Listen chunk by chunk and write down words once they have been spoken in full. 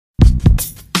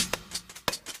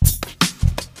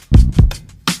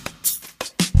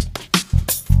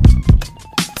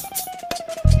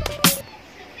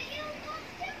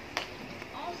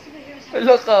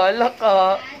Laka,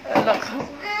 laka, laka.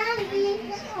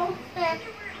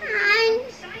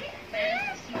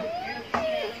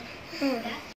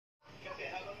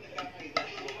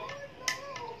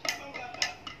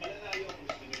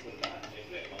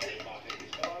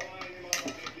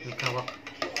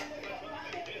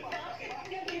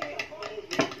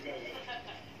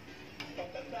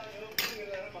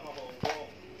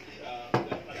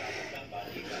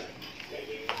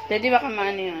 Pwede ba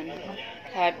kamano yun?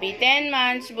 Happy 10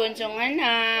 months, bunsong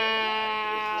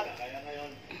anak.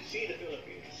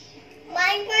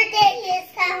 My birthday is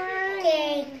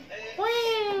Saturday.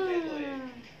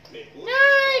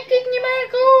 Ay, cake ni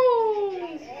Marco!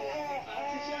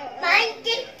 My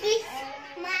cake is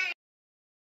mine.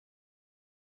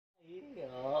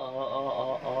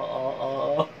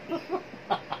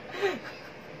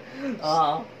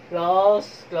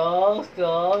 Close, close,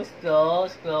 close,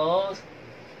 close, close.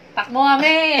 Takbo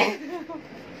kami!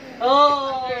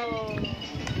 Oh!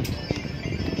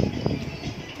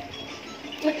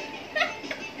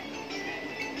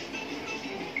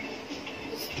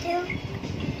 Still,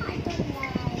 I don't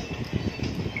like.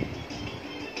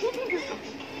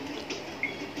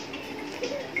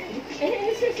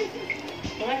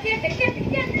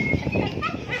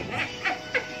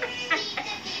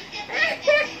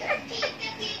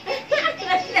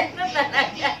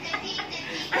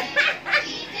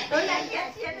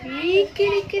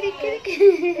 Kiri kiri kiri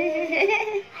kiri.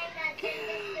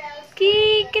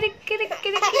 Kiri kiri kiri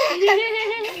kiri.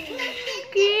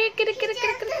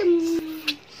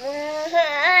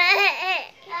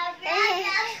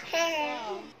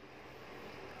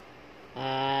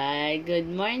 Hi, good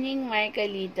morning,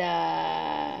 Marcolita.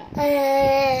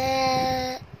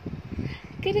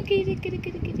 Kiri kiri kiri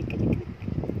kiri kiri kiri.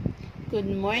 Good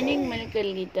morning,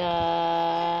 Marcolita.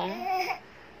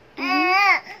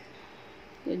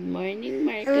 Good morning,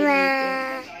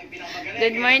 Marcolita.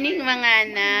 Good morning, mga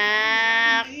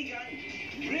anak.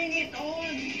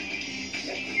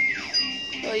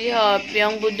 Uy, happy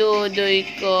ang budodoy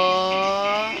ko.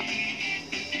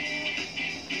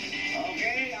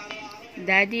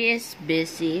 Daddy is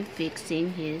busy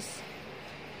fixing his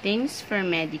things for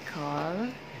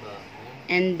medical.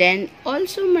 And then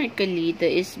also Marcolita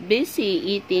is busy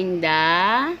eating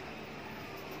the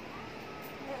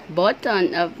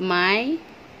button of my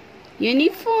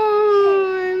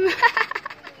uniform.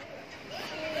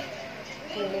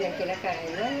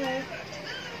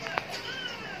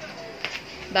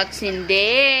 Vaccine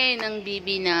day ng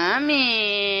bibi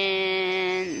namin.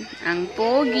 Ang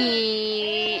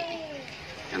pogi.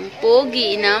 Ang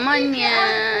pogi naman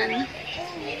yan.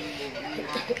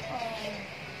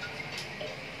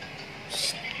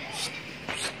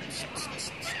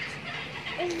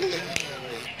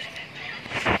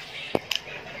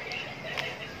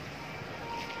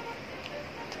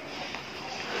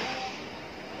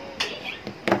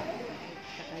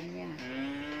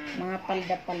 Mga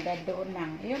palda-palda doon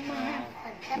lang. Yung mga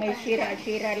may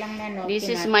sira-sira lang na no. This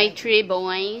is my tray,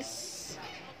 boys.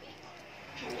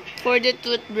 For the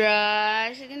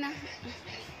toothbrush. Sige na.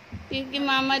 Thank you,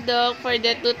 Mama Doc, for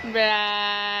the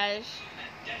toothbrush.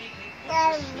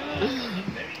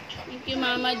 Thank you,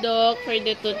 Mama Doc, for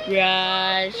the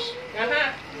toothbrush.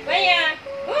 Aha! Kaya!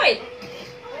 Hoy!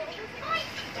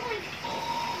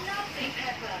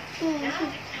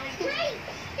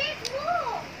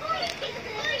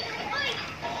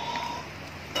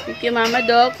 Thank you, Mama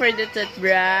Doc, for the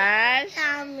toothbrush.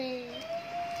 Mommy.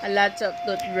 A lot of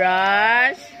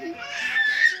toothbrush.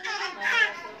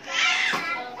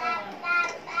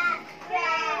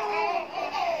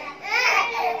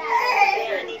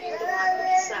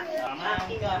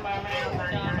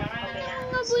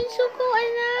 Bunso ko,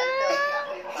 anak.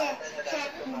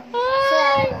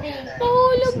 Ay,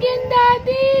 mahulog yan,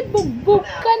 Daddy. Bugbog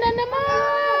ka na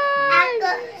naman.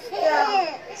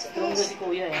 Si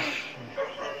Kuya eh.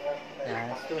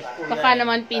 Baka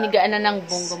naman pinigaan na ng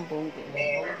bonggong-bonggo.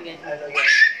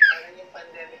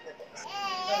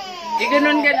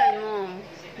 Ganun mo.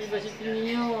 Diba si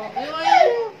Tinyo?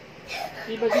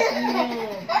 Diba si Tinyo?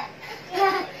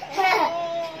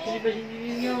 Diba si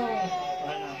Tinyo?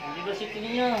 Diba si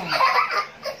Tinyo?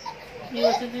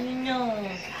 Diba si Tinyo?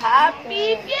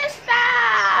 Happy Fiesta!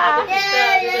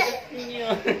 Diba si Tinyo?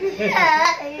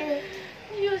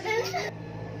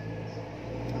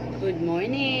 Good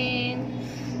morning,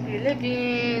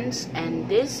 Philippines, and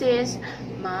this is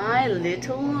my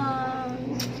little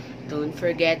one. Don't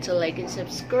forget to like and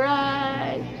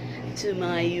subscribe to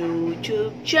my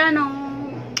YouTube channel.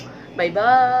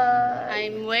 Bye-bye.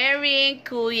 I'm wearing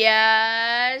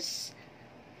Kuya's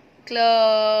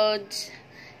clothes.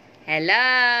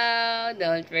 Hello!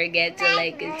 Don't forget to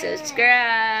like and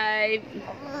subscribe.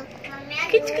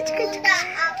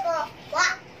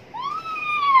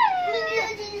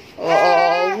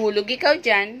 Oo, hulog ikaw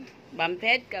dyan.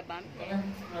 Bumphead ka, bumphead.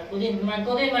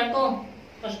 Marco din, Marco.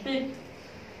 Paspit.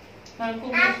 Marco.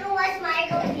 After was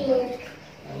Michael Bean.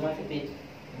 Marco Pit.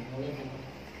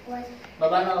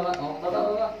 Baba na, baba. Oh,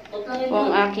 baba. Huwag lang Ito po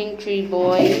ang aking 3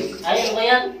 boys. Ay, ano ba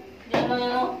yan? Yan lang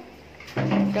yan, oh.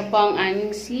 Ito po ang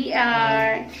aming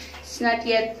CR. It's not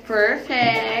yet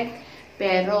perfect,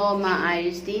 pero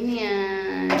maayos din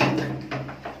yan.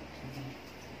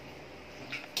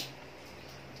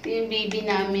 Ito yung baby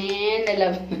namin.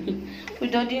 Alam mo.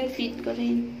 Without yung feet ko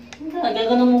rin.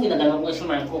 Gagano mo, ginagano ko si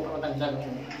Marco para matanggal mo.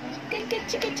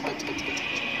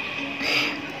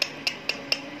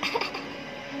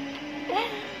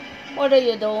 What are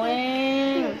you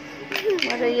doing?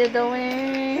 What are you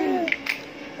doing?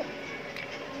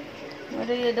 What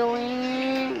are you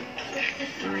doing?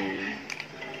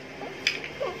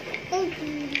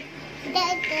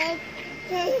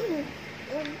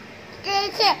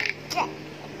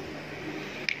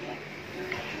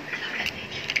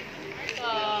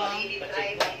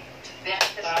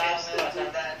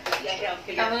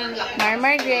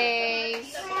 Marmar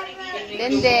Grace.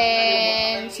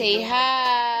 Then, say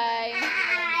hi.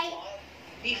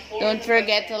 Don't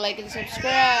forget to like and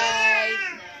subscribe.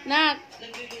 Knock.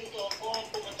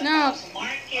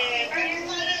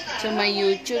 To my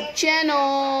YouTube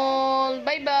channel.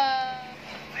 Bye-bye.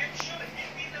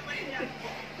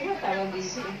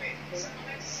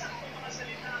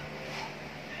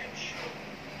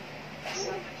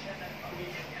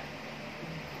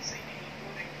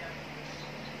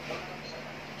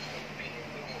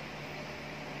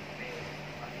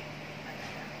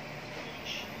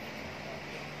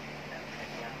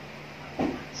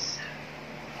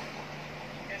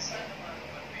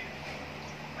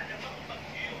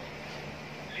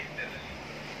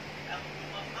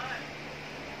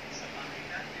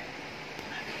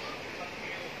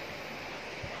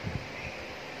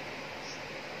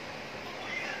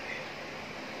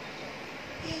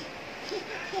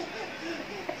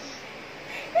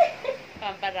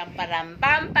 Pamparam param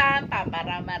pam pam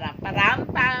pamparam param param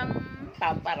pam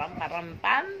pamparam param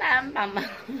pam pam pam.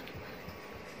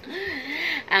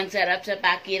 Ang sarap sa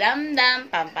pakiramdam,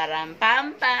 pamparam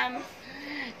pam pam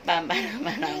pamparam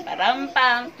param param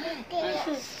pam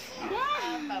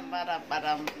pamparam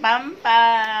param pam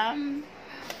pam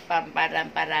pamparam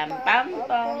param pam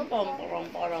pam pamparam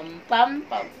param pam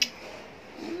pam.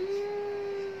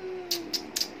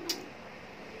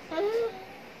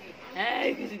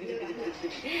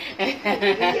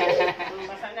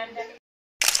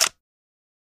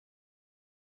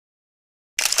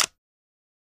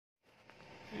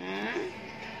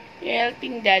 You're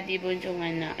helping daddy, bunchong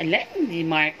anak. Ala, hindi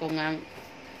Marco nga.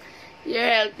 You're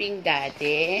helping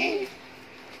daddy.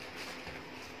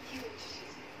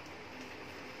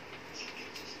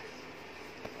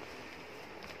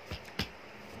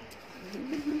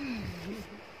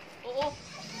 Oo.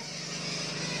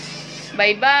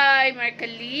 Bye-bye,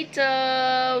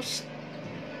 Marcalitos.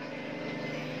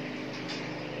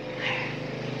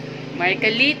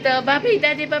 Marcalito. Bye-bye,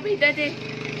 daddy. Bye-bye, daddy.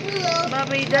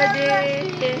 Bye-bye, daddy.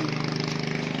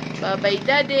 Bye-bye,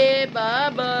 daddy.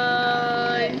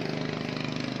 Bye-bye.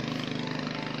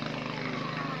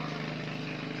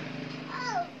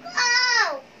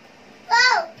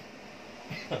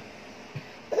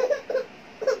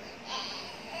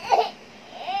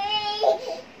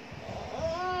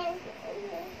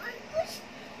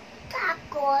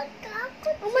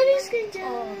 Umalis ka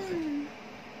dyan.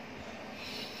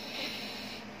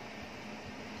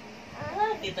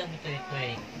 Kita mo ito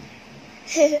eh.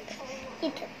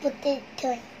 Ito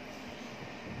potato.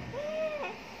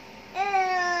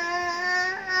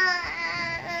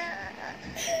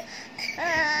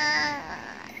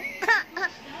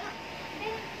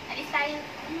 Alis tayo.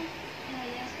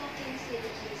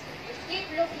 Keep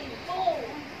looking. Go.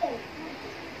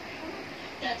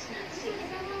 That's not safe.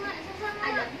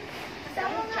 Alam.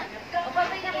 Kasama nga. O,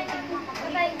 babay na kayo.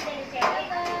 Babay.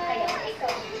 Kaya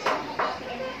ikaw.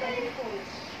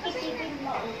 Isipin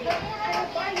mo. Ano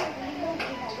ba yung limong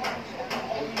ginawa?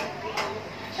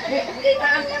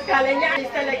 Kala niya,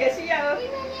 alis talaga siya. Oh.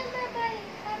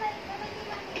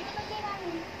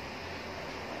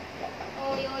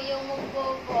 Oy, yung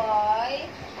magbo-boy.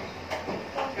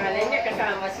 Kala niya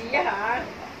kasama siya ha.